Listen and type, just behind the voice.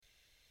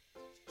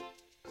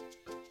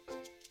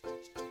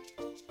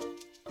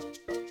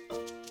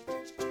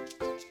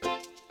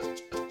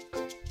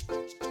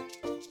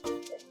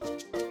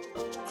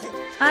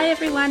Hi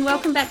everyone,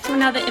 welcome back to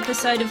another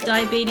episode of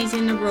Diabetes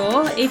in the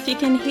Raw. If you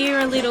can hear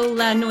a little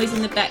noise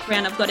in the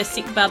background, I've got a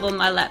sick bub on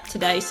my lap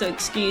today, so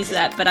excuse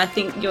that, but I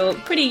think you're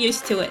pretty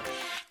used to it.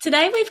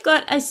 Today we've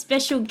got a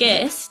special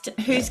guest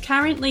who's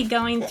currently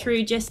going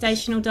through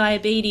gestational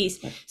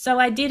diabetes. So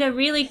I did a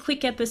really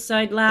quick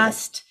episode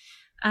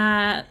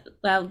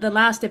the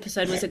last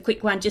episode was a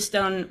quick one just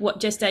on what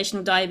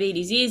gestational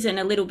diabetes is and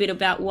a little bit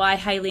about why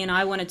Hayley and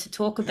I wanted to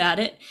talk about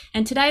it.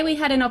 And today we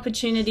had an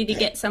opportunity to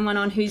get someone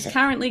on who's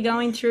currently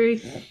going through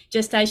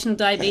gestational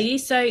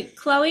diabetes. So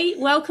Chloe,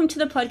 welcome to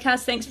the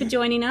podcast. Thanks for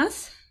joining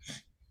us.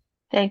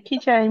 Thank you,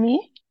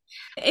 Jamie.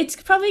 It's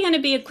probably going to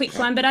be a quick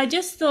one, but I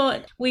just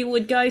thought we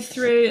would go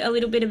through a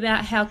little bit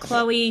about how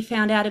Chloe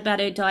found out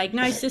about her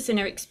diagnosis and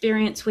her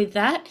experience with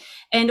that,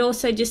 and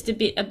also just a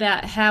bit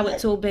about how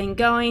it's all been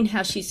going,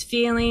 how she's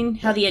feeling,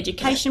 how the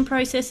education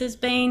process has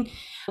been,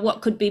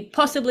 what could be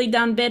possibly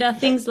done better,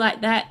 things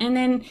like that. And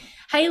then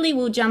Hayley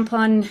will jump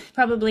on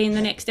probably in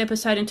the next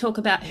episode and talk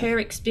about her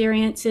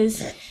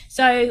experiences.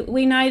 So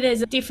we know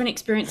there's different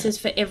experiences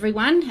for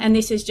everyone, and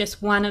this is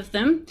just one of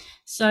them.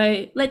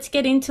 So let's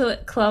get into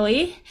it,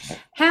 Chloe.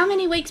 How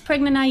many weeks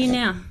pregnant are you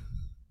now?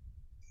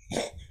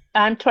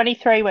 I'm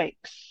 23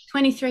 weeks.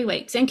 23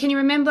 weeks. And can you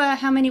remember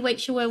how many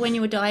weeks you were when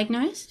you were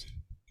diagnosed?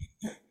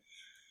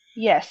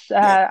 Yes,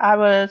 I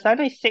was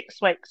only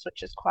 6 weeks,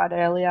 which is quite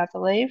early, I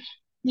believe.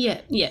 Yeah.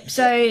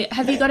 So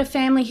have you got a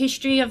family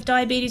history of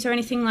diabetes or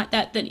anything like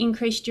that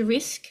increased your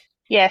risk?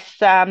 Yes,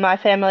 my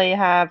family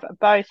have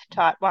both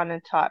type 1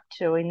 and type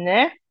 2 in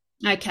there.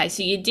 Okay,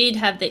 so you did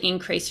have the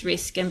increased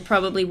risk and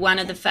probably one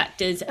of the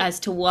factors as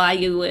to why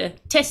you were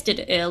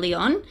tested early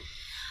on.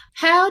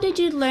 How did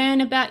you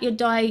learn about your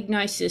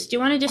diagnosis? Do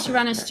you want to just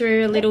run us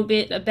through a little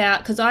bit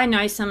about, because I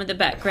know some of the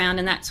background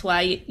and that's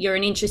why you're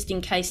an interesting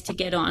case to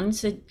get on.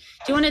 So do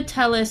you want to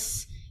tell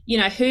us,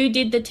 who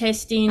did the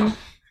testing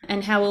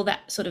and how all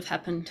that sort of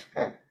happened?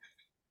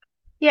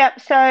 Yeah,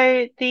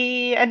 so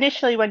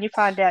initially when you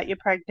find out you're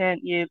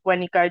pregnant,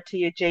 when you go to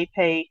your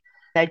GP,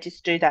 they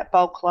just do that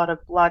bulk lot of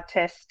blood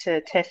tests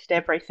to test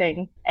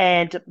everything.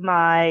 And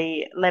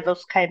my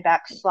levels came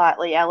back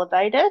slightly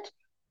elevated.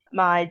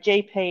 My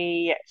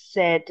GP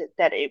said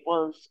that it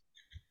was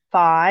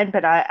fine,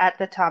 but at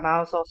the time I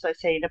was also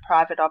seeing a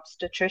private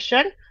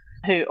obstetrician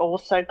who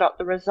also got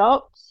the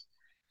results.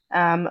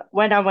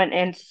 When I went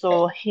and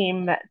saw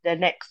him the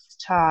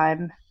next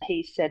time,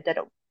 he said that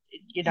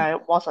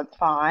it wasn't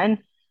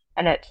fine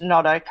and it's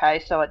not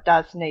okay, so it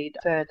does need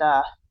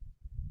further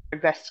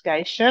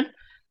investigation.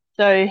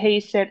 So he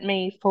sent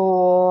me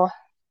for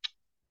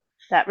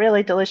that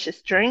really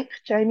delicious drink.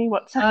 Jamie,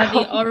 what's that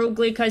called? The oral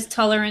glucose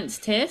tolerance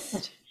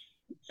test.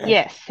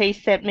 Yes, he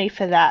sent me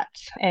for that,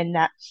 and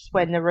that's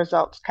when the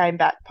results came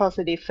back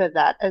positive for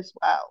that as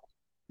well.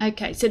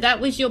 Okay, so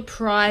that was your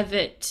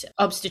private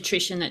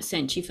obstetrician that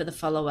sent you for the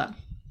follow-up?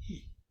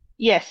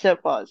 Yes,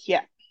 it was,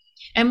 yeah.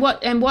 And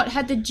what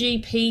had the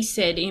GP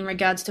said in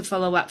regards to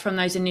follow-up from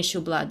those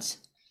initial bloods?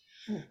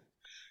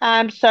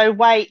 So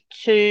wait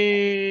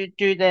to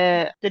do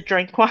the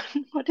drink one.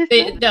 What is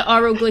it? The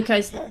oral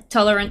glucose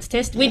tolerance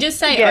test. We just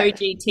say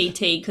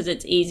OGTT because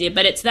it's easier,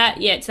 but it's that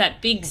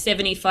big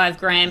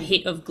 75-gram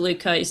hit of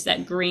glucose,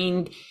 that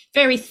green,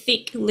 very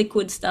thick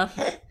liquid stuff.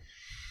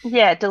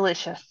 Yeah,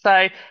 delicious.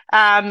 So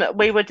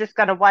we were just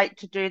going to wait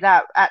to do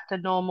that at the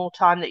normal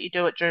time that you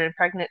do it during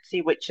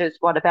pregnancy, which is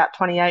about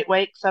 28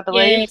 weeks, I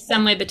believe. Yeah,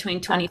 somewhere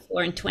between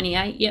 24 and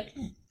 28, yep.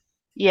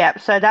 Yeah,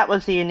 so that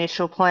was the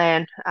initial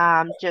plan,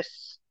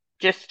 just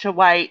to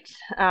wait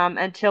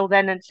until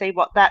then and see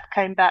what that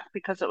came back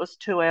because it was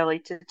too early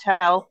to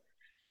tell.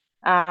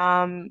 So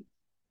I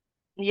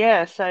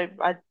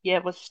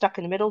was stuck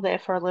in the middle there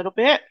for a little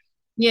bit.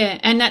 Yeah,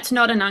 and that's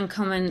not an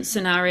uncommon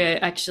scenario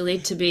actually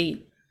to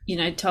be,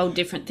 told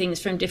different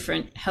things from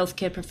different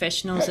healthcare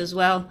professionals as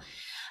well.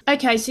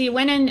 Okay, so you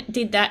went and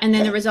did that and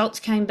then the results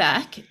came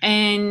back,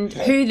 and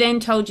who then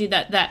told you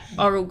that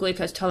oral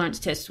glucose tolerance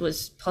test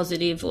was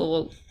positive,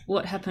 or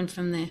what happened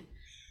from there?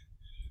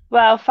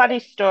 Well, funny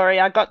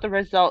story. I got the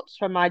results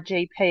from my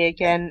GP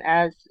again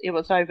as it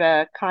was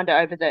over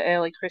the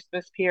early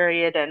Christmas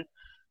period and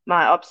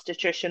my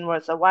obstetrician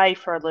was away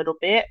for a little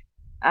bit.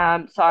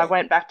 So I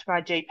went back to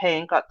my GP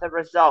and got the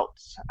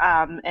results.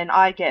 And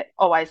I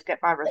always get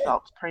my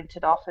results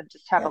printed off and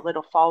just have a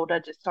little folder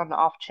just on the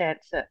off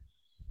chance that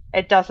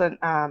it doesn't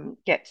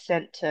get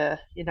sent to,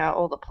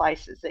 all the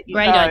places that you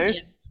Great go.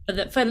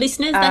 idea. For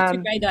listeners, that's a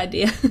great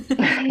idea.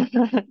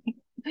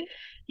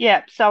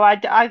 Yeah, so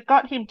I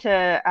got him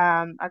to,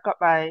 I got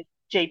my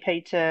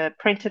GP to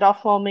print it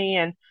off for me,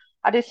 and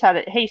I just had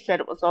it. He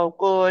said it was all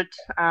good.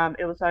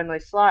 It was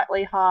only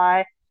slightly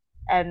high,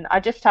 and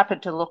I just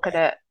happened to look at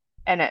it,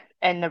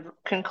 and the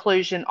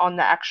conclusion on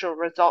the actual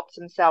results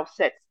themselves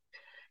said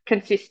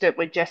consistent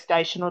with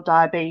gestational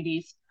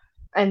diabetes,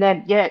 and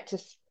then it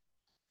just,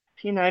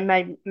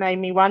 made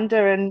me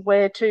wonder, and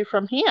where to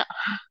from here.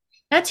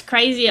 That's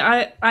crazy.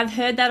 I've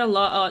heard that a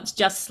lot. Oh, it's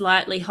just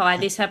slightly high.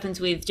 This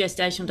happens with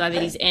gestational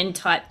diabetes and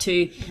type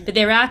 2. But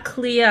there are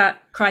clear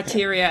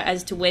criteria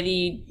as to whether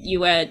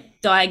you are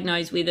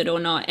diagnosed with it or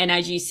not. And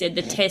as you said,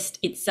 the test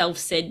itself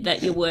said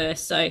that you were.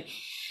 So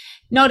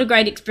not a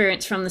great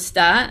experience from the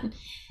start.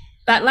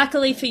 But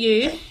luckily for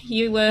you,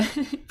 you were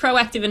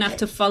proactive enough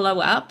to follow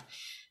up.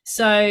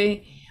 So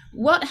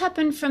what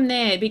happened from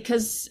there?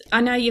 Because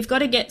I know you've got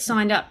to get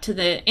signed up to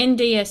the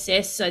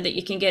NDSS so that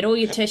you can get all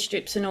your test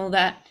strips and all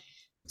that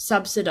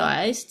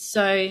subsidised.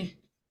 So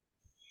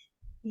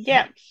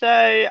Yeah, so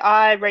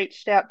I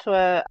reached out to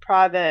a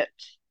private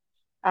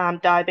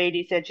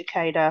diabetes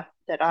educator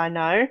that I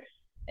know,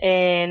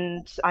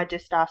 and I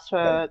just asked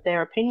for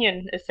their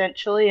opinion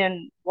essentially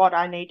and what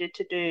I needed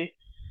to do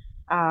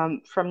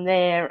from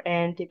there,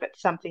 and if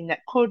it's something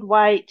that could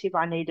wait, if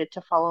I needed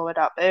to follow it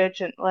up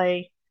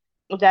urgently.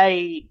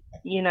 They,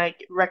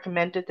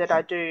 recommended that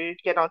I do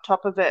get on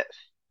top of it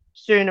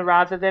sooner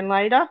rather than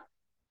later.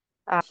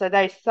 So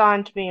they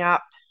signed me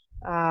up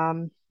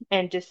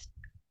and just,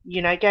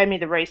 gave me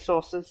the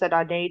resources that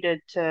I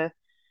needed to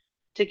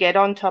get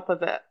on top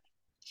of it.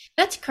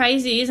 that's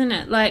crazy, isn't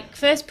it? Like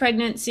first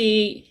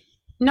pregnancy,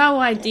 no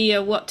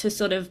idea what to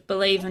sort of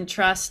believe and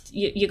trust.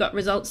 You got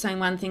results saying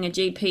one thing, a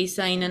GP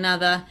saying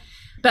another.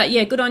 But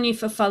yeah, good on you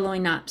for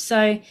following up.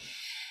 So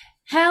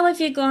how have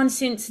you gone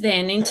since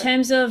then in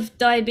terms of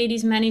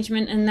diabetes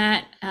management and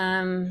that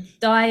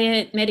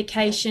diet,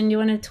 medication? Do you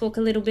want to talk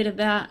a little bit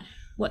about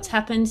what's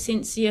happened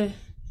since your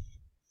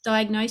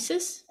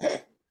diagnosis?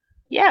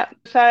 Yeah,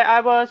 so I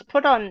was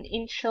put on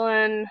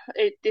insulin.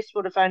 This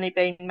would have only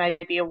been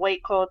maybe a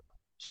week or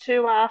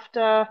two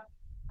after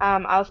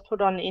I was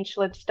put on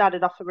insulin,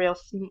 started off a real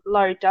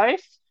low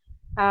dose.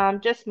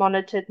 Just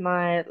monitored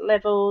my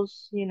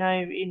levels,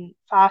 in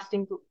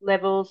fasting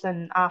levels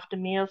and after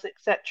meals,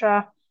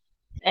 etc.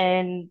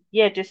 And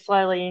yeah, just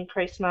slowly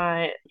increased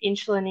my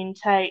insulin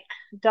intake.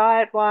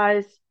 Diet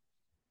wise,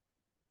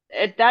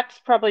 that's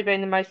probably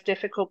been the most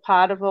difficult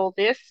part of all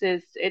this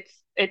is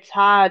it's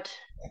hard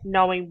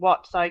knowing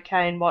what's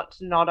okay and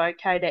what's not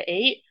okay to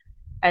eat.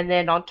 And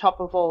then on top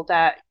of all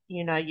that,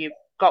 you've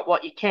got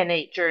what you can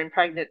eat during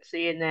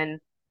pregnancy and then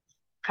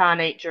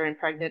can't eat during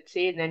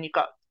pregnancy. And then you've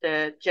got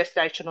the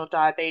gestational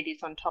diabetes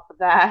on top of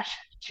that,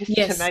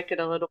 just to Yes. make it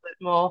a little bit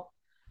more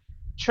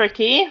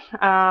tricky.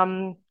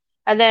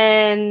 And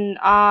then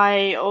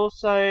I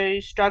also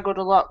struggled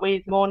a lot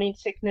with morning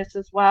sickness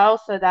as well,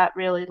 so that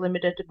really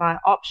limited my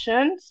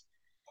options.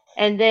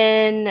 And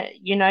then,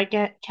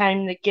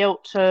 came the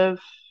guilt of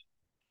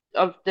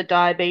the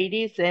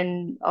diabetes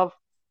and of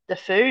the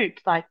food.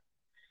 Like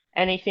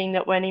anything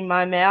that went in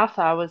my mouth,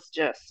 I was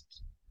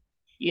just,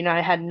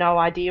 had no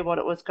idea what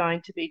it was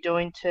going to be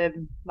doing to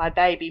my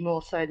baby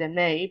more so than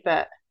me.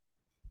 But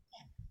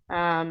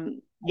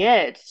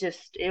yeah,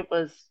 it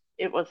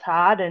was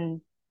hard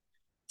and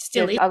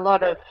Still there's is. a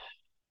lot of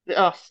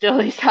still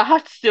is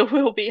hard, still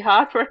will be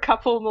hard for a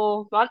couple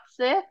more months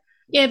there.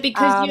 Yeah,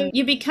 because Um,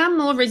 you become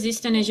more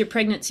resistant as your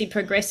pregnancy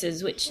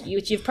progresses, which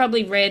you've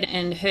probably read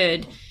and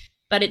heard,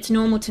 but it's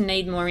normal to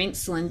need more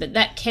insulin. But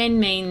that can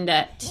mean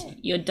that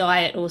your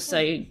diet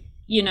also,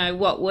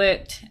 what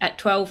worked at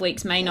 12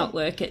 weeks may not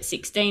work at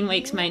 16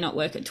 weeks, may not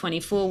work at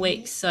 24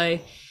 weeks. So,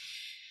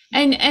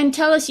 and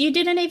tell us, you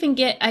didn't even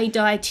get a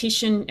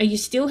dietitian. Are you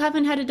still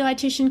haven't had a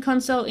dietitian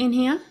consult in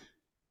here?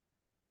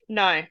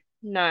 no,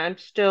 no,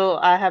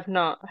 I have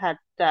not had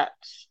that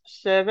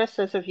service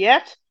as of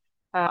yet.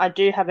 I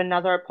do have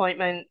another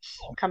appointment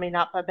coming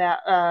up about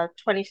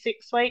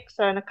 26 weeks,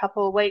 so in a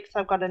couple of weeks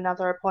I've got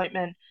another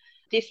appointment.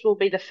 This will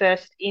be the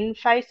first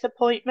in-face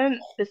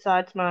appointment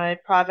besides my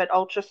private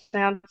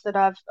ultrasounds that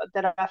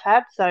I've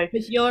had. So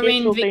Because you're this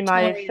in will be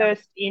my Victoria.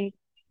 first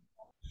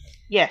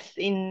yes,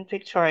 in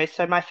Victoria.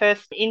 So my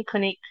first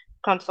in-clinic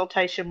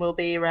consultation will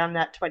be around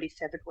that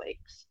 27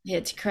 weeks. Yeah,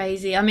 it's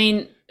crazy. I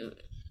mean,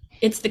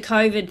 it's the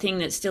COVID thing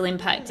that's still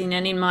impacting.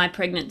 And in my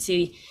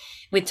pregnancy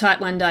with type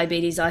 1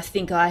 diabetes, I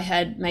think I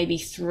had maybe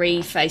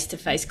 3 face to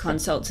face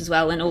consults as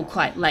well, and all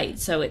quite late.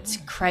 So it's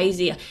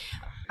crazy.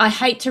 I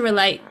hate to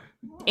relate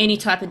any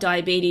type of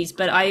diabetes,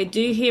 but I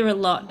do hear a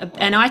lot,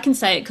 and I can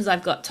say it because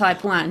I've got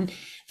type 1,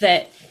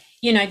 that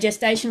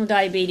gestational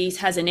diabetes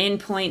has an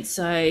endpoint.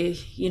 So,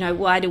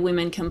 why do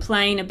women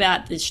complain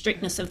about the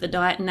strictness of the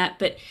diet and that?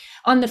 But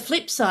on the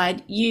flip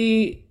side,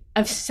 you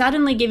have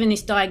suddenly given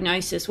this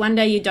diagnosis. One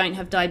day you don't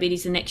have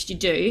diabetes, the next you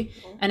do.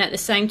 And at the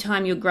same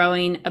time, you're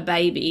growing a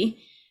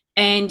baby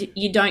and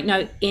you don't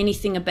know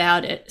anything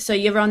about it. So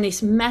you're on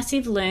this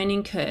massive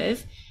learning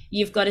curve.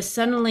 You've got to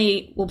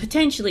suddenly, well,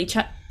 potentially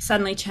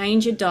suddenly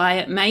change your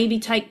diet, maybe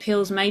take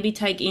pills, maybe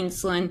take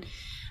insulin.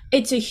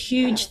 It's a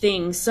huge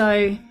thing.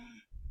 So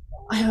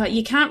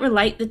you can't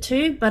relate the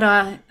two, but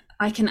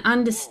I can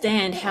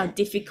understand how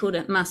difficult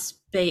it must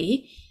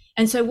be.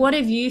 And so what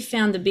have you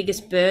found the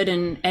biggest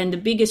burden and the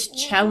biggest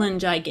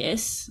challenge, I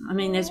guess? I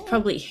mean, there's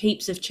probably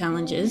heaps of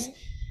challenges.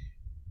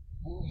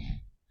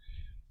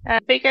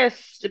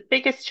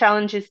 Biggest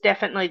challenge is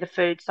definitely the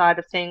food side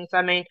of things.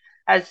 I mean,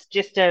 as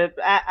just a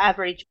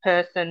average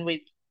person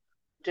with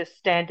just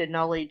standard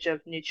knowledge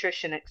of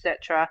nutrition,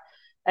 etc.,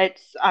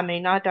 I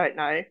mean, I don't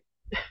know.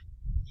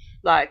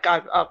 Like,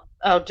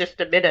 I'll just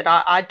admit it.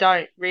 I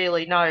don't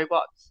really know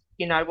what's,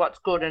 what's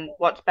good and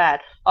what's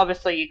bad.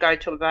 Obviously, you go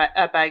to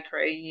a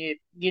bakery,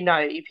 you know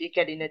if you're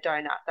getting a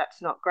donut,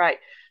 that's not great.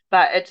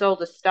 But it's all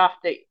the stuff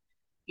that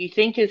you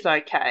think is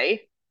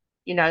okay,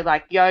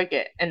 like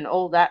yogurt and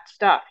all that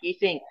stuff. You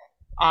think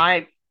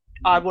I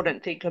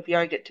wouldn't think of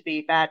yogurt to be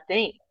a bad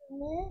thing,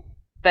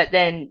 but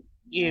then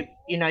you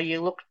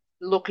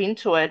look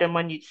into it, and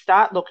when you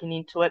start looking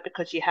into it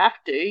because you have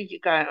to, you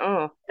go,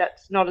 oh,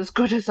 that's not as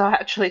good as I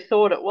actually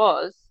thought it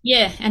was.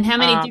 Yeah, and how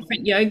many Um,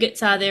 different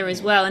yogurts are there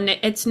as well? And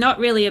it's not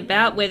really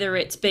about whether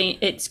it's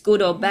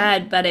good or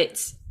bad, but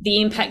it's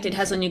the impact it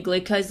has on your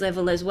glucose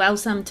level as well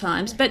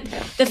sometimes. But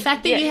the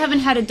fact that yeah, you haven't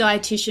had a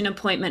dietitian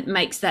appointment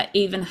makes that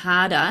even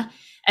harder.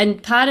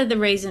 And part of the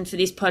reason for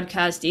this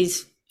podcast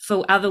is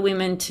for other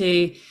women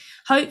to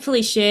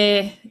hopefully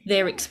share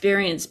their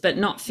experience but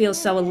not feel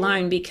so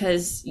alone,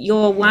 because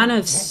you're one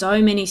of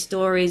so many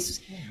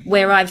stories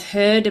where I've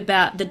heard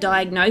about the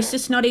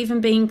diagnosis not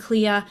even being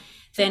clear.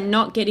 They're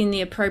not getting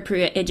the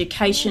appropriate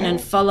education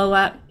and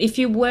follow-up. If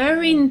you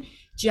were in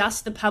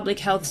just the public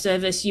health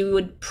service, you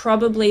would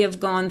probably have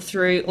gone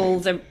through all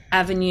the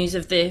avenues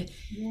of the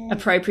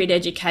appropriate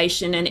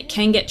education, and it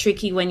can get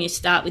tricky when you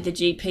start with the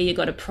GP. You've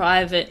got a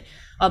private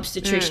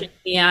obstetrician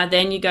here,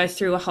 then you go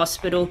through a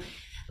hospital.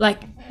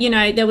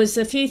 There was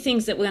a few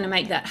things that were going to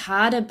make that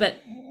harder,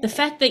 but the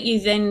fact that you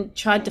then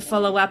tried to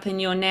follow up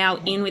and you're now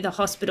in with a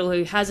hospital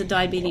who has a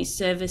diabetes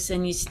service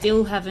and you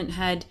still haven't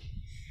had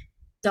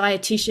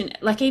dietitian,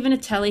 like even a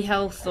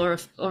telehealth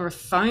or a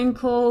phone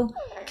call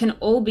can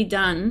all be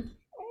done.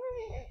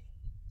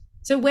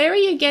 So where are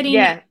you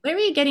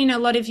getting a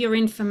lot of your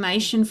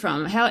information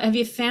from? How have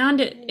you found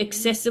it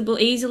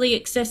easily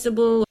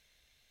accessible?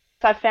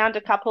 so I found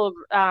a couple of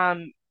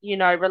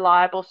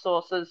reliable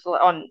sources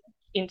on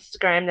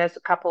Instagram. There's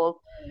a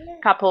couple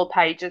of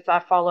pages I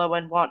follow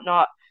and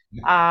whatnot.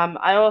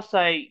 I also,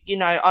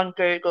 on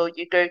Google,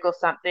 you Google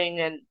something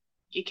and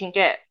you can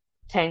get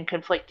 10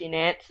 conflicting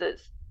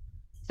answers.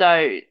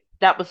 So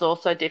that was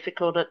also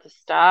difficult at the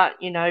start,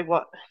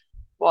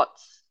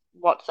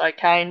 what's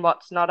okay and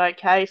what's not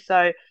okay.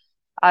 So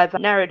I've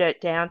narrowed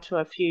it down to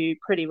a few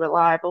pretty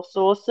reliable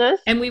sources.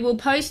 And we will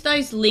post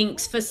those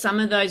links for some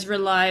of those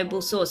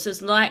reliable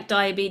sources like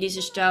Diabetes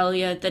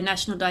Australia, the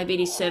National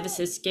Diabetes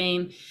Services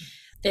Scheme.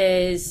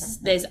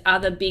 There's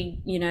other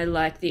big,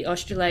 like the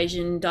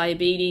Australasian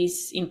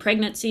Diabetes in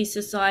Pregnancy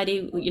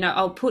Society.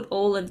 I'll put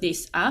all of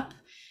this up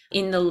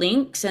in the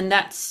links, and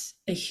that's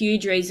a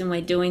huge reason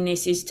we're doing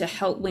this, is to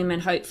help women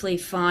hopefully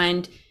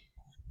find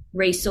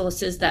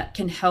resources that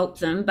can help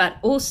them, but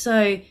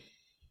also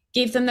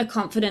give them the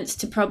confidence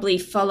to probably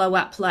follow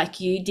up like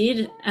you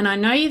did. And I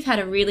know you've had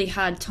a really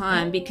hard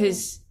time,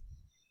 because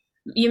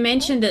you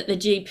mentioned at the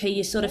GP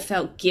you sort of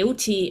felt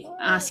guilty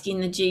asking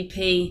the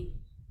GP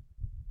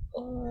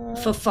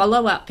for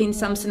follow-up in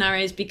some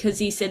scenarios, because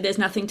he said there's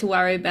nothing to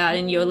worry about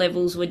and your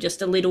levels were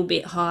just a little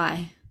bit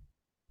high.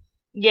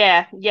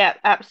 Yeah,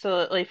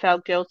 absolutely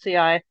felt guilty.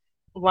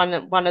 One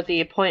of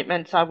the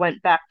appointments, I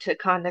went back to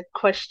kind of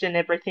question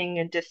everything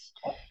and just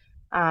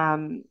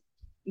not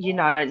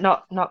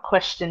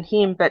question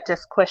him, but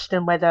just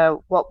question whether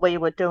what we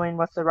were doing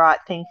was the right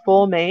thing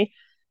for me.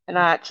 And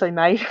I actually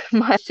made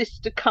my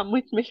sister come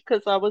with me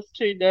because I was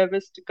too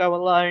nervous to go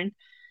alone.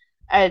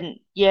 And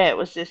yeah, it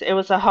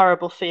was a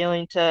horrible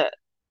feeling to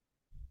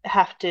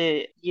have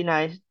to,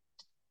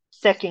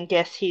 second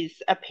guess his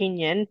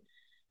opinion.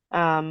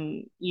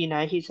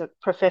 His a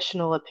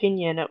professional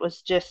opinion. It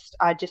was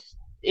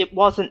it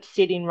wasn't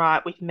sitting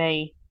right with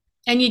me.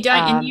 And you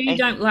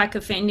don't like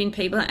offending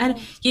people, and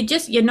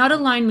you're not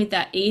alone with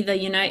that either.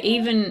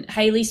 Even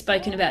Haley's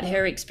spoken about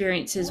her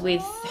experiences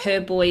with her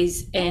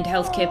boys and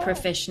healthcare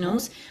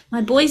professionals.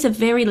 My boy's a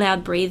very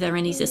loud breather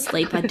and he's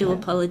asleep. I do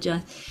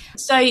apologize.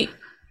 So,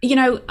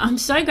 I'm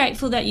so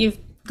grateful that you've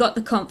got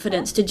the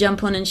confidence to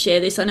jump on and share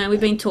this. I know we've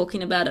been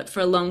talking about it for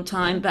a long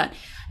time, but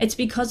it's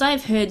because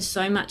I've heard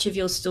so much of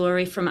your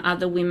story from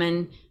other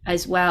women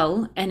as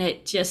well. And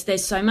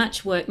there's so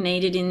much work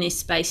needed in this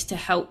space to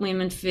help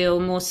women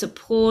feel more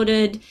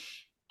supported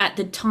at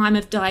the time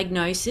of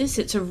diagnosis.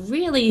 It's a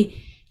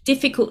really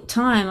difficult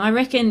time. I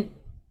reckon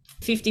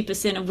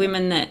 50% of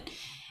women that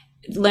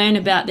learn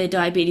about their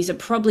diabetes are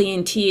probably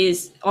in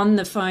tears on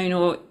the phone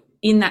or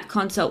in that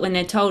consult when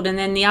they're told. And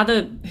then the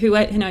other, who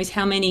knows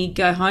how many,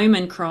 go home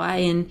and cry.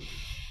 And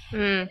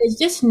there's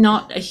just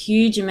not a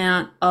huge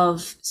amount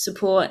of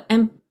support.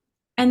 And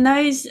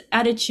those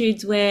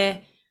attitudes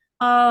where,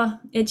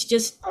 it's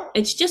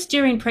just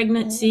during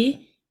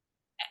pregnancy,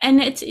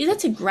 and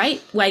that's a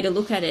great way to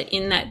look at it,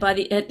 in that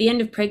at the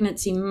end of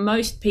pregnancy,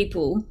 most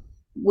people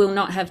will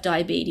not have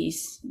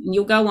diabetes.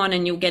 You'll go on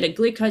and you'll get a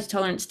glucose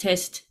tolerance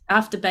test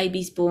after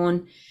baby's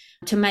born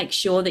to make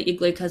sure that your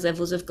glucose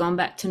levels have gone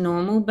back to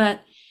normal.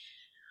 But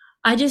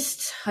I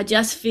just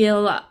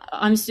feel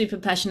I'm super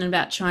passionate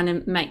about trying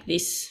to make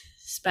this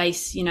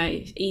space,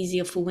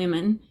 easier for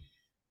women.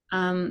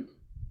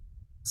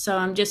 So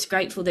I'm just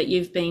grateful that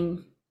you've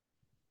been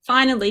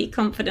finally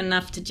confident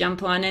enough to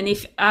jump on. And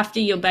if after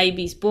your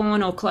baby's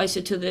born or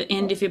closer to the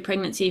end of your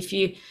pregnancy, if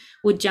you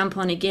would jump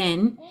on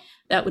again,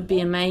 that would be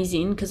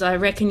amazing, because I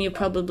reckon you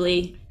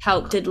probably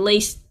helped at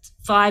least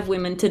 5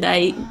 women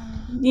today,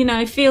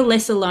 feel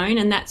less alone.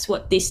 And that's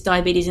what this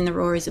Diabetes in the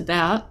Raw is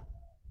about.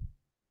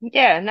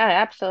 Yeah, no,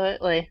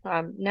 absolutely.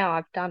 Now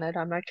I've done it,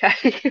 I'm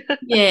okay.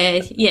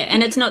 Yeah, yeah.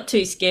 And it's not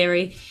too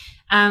scary.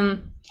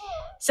 Um,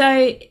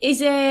 so, is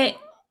there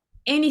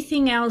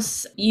anything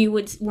else you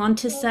would want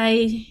to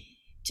say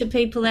to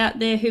people out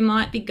there who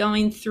might be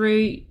going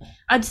through?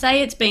 I'd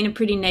say it's been a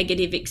pretty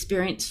negative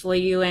experience for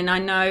you, and I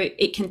know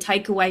it can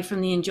take away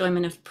from the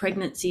enjoyment of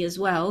pregnancy as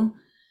well.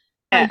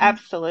 Yeah,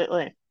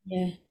 absolutely.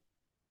 Yeah,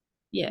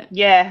 yeah,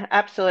 Yeah,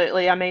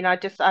 absolutely. I mean, I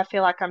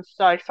feel like I'm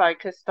so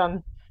focused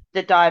on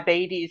the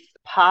diabetes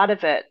part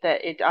of it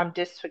that I'm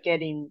just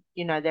forgetting,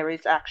 there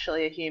is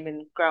actually a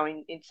human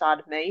growing inside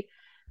of me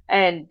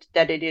and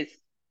that it is,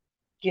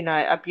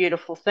 a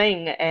beautiful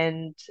thing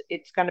and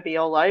it's going to be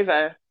all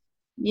over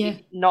yeah,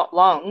 not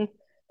long.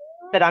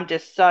 But I'm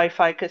just so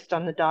focused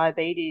on the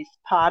diabetes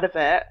part of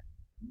it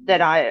that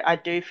I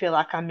do feel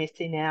like I'm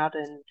missing out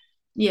and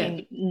yeah,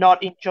 in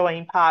not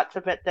enjoying parts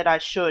of it that I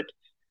should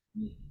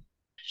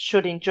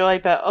enjoy.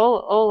 But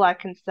all I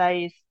can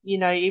say is,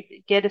 if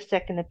get a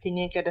second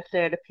opinion, get a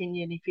third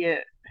opinion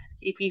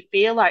if you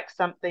feel like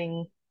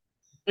something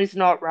is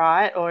not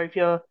right or if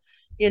you're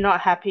not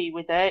happy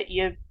with it,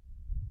 you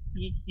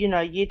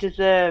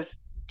deserve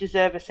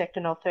a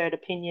second or third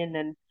opinion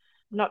and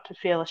not to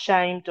feel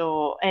ashamed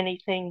or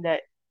anything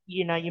that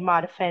you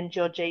might offend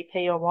your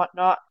GP or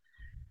whatnot.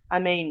 I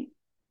mean,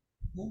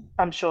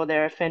 I'm sure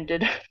they're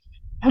offended.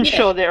 I'm yeah,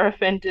 sure they're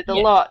offended a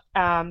yeah, lot.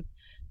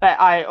 But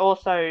I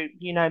also,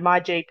 my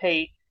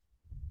GP,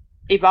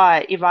 if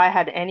I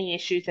had any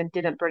issues and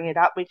didn't bring it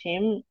up with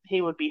him,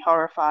 he would be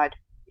horrified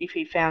if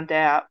he found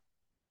out.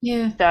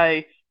 yeah.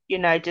 So,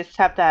 just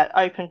have that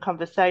open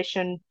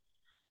conversation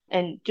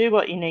and do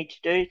what you need to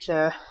do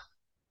to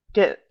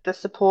get the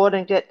support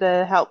and get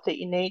the help that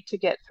you need to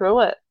get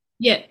through it.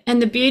 Yeah,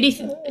 and the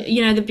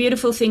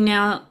beautiful thing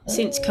now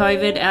since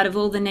COVID, out of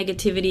all the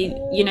negativity,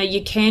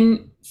 you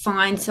can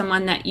find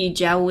someone that you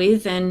gel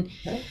with, and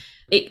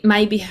it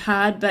may be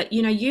hard, but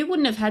you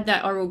wouldn't have had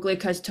that oral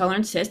glucose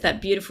tolerance test,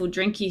 that beautiful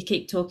drink you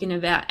keep talking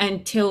about,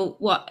 until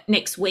what,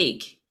 next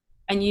week,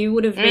 and you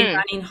would have been Mm,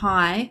 running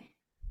high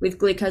with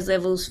glucose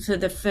levels for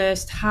the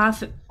first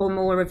half or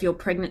more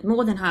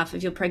than half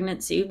of your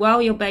pregnancy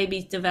while your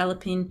baby's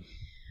developing.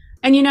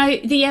 And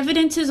the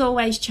evidence is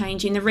always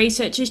changing, the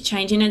research is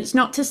changing, and it's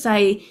not to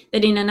say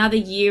that in another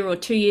year or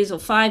 2 years or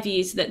 5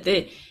 years that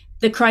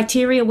the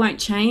criteria won't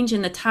change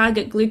and the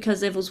target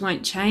glucose levels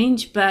won't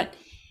change. But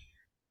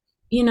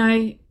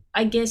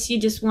I guess you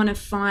just want to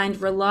find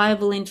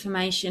reliable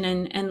information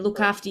and look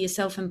after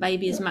yourself and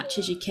baby as much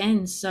as you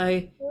can.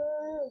 So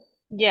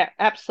yeah,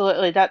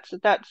 absolutely.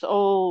 That's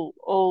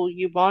all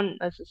you want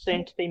as a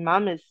soon to be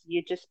mum is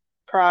you're just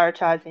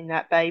prioritizing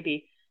that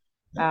baby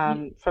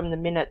from the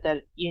minute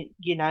that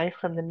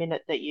from the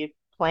minute that you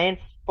plan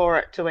for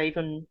it to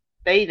even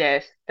be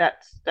there.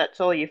 That's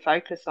all you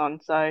focus on.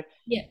 So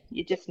yeah.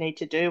 you just need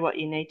to do what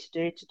you need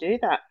to do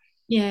that.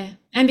 Yeah,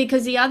 and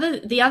because the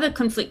other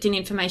conflicting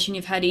information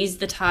you've had is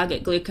the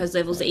target glucose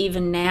levels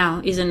even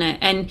now, isn't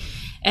it?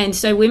 And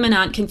so women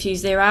aren't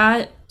confused. There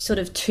are sort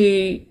of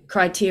two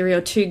criteria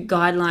or two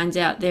guidelines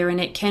out there,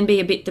 and it can be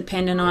a bit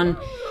dependent on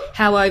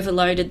how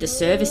overloaded the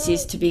service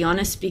is, to be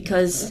honest,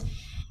 because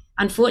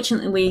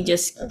unfortunately we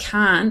just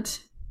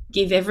can't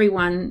give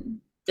everyone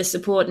the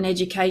support and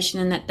education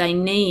and that they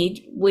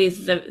need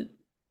with the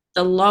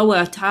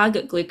lower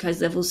target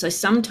glucose levels. So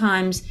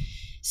sometimes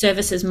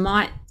services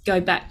might go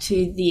back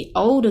to the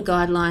older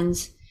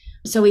guidelines.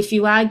 So if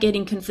you are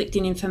getting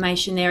conflicting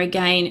information there,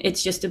 again,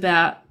 it's just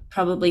about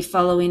probably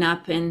following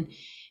up and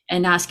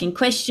asking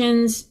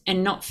questions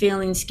and not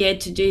feeling scared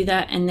to do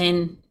that, and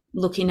then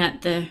looking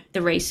at the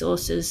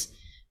resources,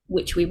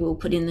 which we will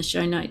put in the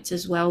show notes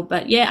as well.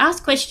 But yeah,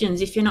 ask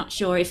questions if you're not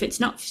sure. If it's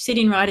not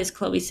sitting right, as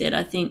Chloe said,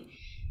 I think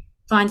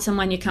find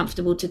someone you're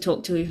comfortable to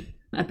talk to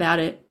about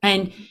it.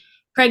 And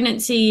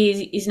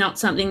pregnancy is not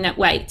something that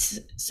waits.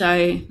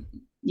 So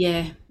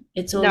yeah,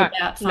 it's all No,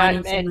 about no,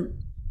 finding someone.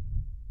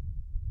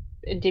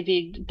 and if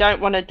you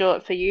don't want to do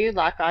it for you,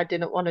 like I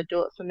didn't want to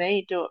do it for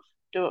me, do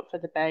it for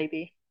the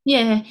baby.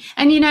 Yeah.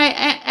 And,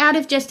 out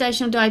of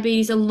gestational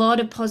diabetes, a lot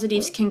of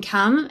positives can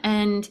come.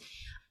 And,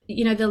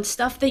 the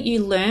stuff that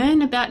you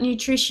learn about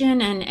nutrition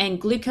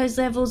and glucose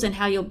levels and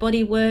how your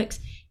body works,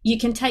 you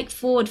can take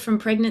forward from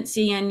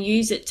pregnancy and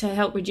use it to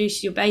help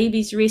reduce your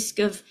baby's risk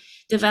of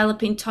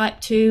developing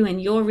type 2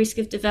 and your risk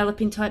of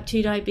developing type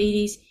 2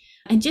 diabetes,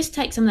 and just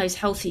take some of those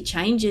healthy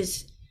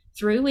changes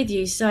through with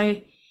you.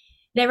 So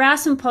there are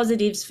some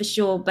positives for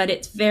sure, but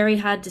it's very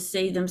hard to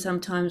see them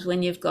sometimes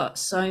when you've got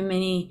so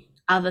many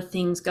other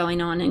things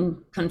going on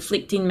and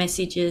conflicting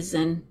messages.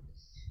 And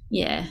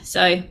yeah,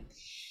 so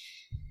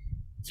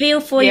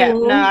feel for you Yeah,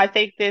 no, all. I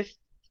think this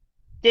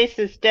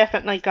is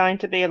definitely going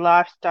to be a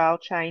lifestyle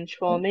change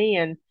for me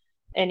and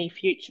any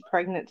future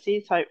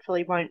pregnancies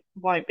hopefully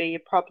won't be a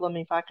problem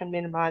if I can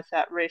minimize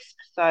that risk.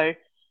 So,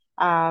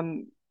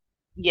 um,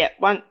 yeah,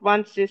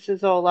 once this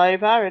is all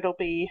over, it'll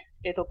be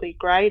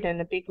great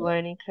and a big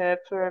learning curve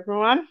for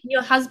everyone.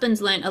 Your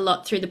husband's learnt a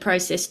lot through the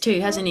process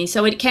too, hasn't he?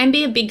 So it can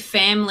be a big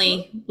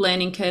family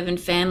learning curve and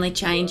family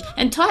change.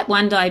 And type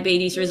 1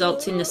 diabetes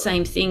results in the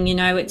same thing.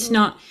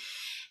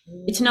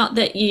 It's not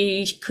that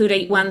you could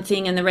eat one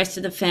thing and the rest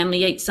of the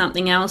family eat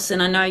something else.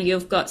 And I know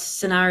you've got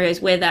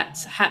scenarios where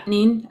that's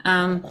happening.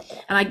 And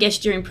I guess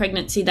during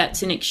pregnancy,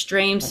 that's an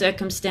extreme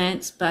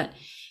circumstance, but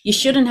you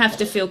shouldn't have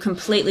to feel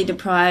completely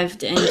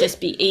deprived and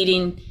just be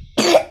eating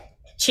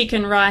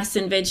chicken, rice,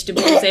 and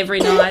vegetables every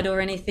night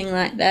or anything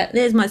like that.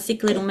 There's my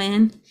sick little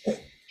man.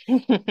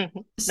 No,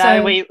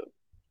 So,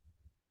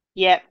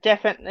 yeah,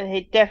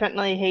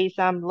 definitely he's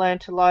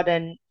learnt a lot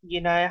and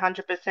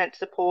 100%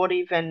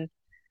 supportive, and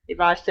if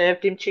I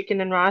served him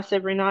chicken and rice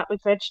every night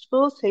with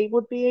vegetables, he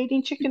would be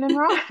eating chicken and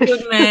good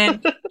rice.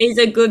 man. He's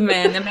a good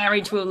man. The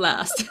marriage will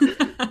last.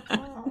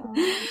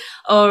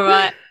 All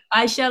right.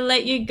 I shall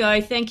let you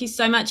go. Thank you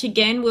so much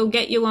again. We'll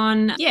get you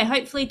on, yeah,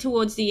 hopefully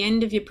towards the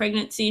end of your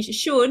pregnancy. You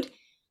should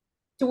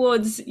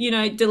towards,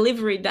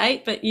 delivery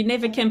date, but you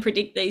never can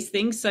predict these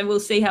things. So we'll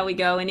see how we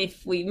go. And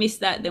if we miss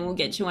that, then we'll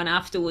get you on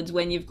afterwards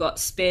when you've got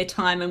spare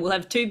time and we'll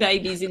have 2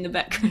 babies in the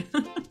background.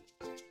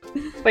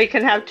 We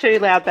can have 2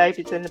 loud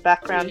babies in the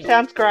background. Yeah.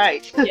 Sounds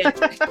great. Yeah.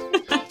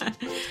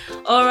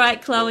 All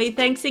right, Chloe.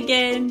 Thanks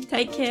again.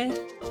 Take care.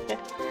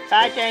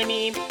 Bye,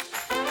 Jamie.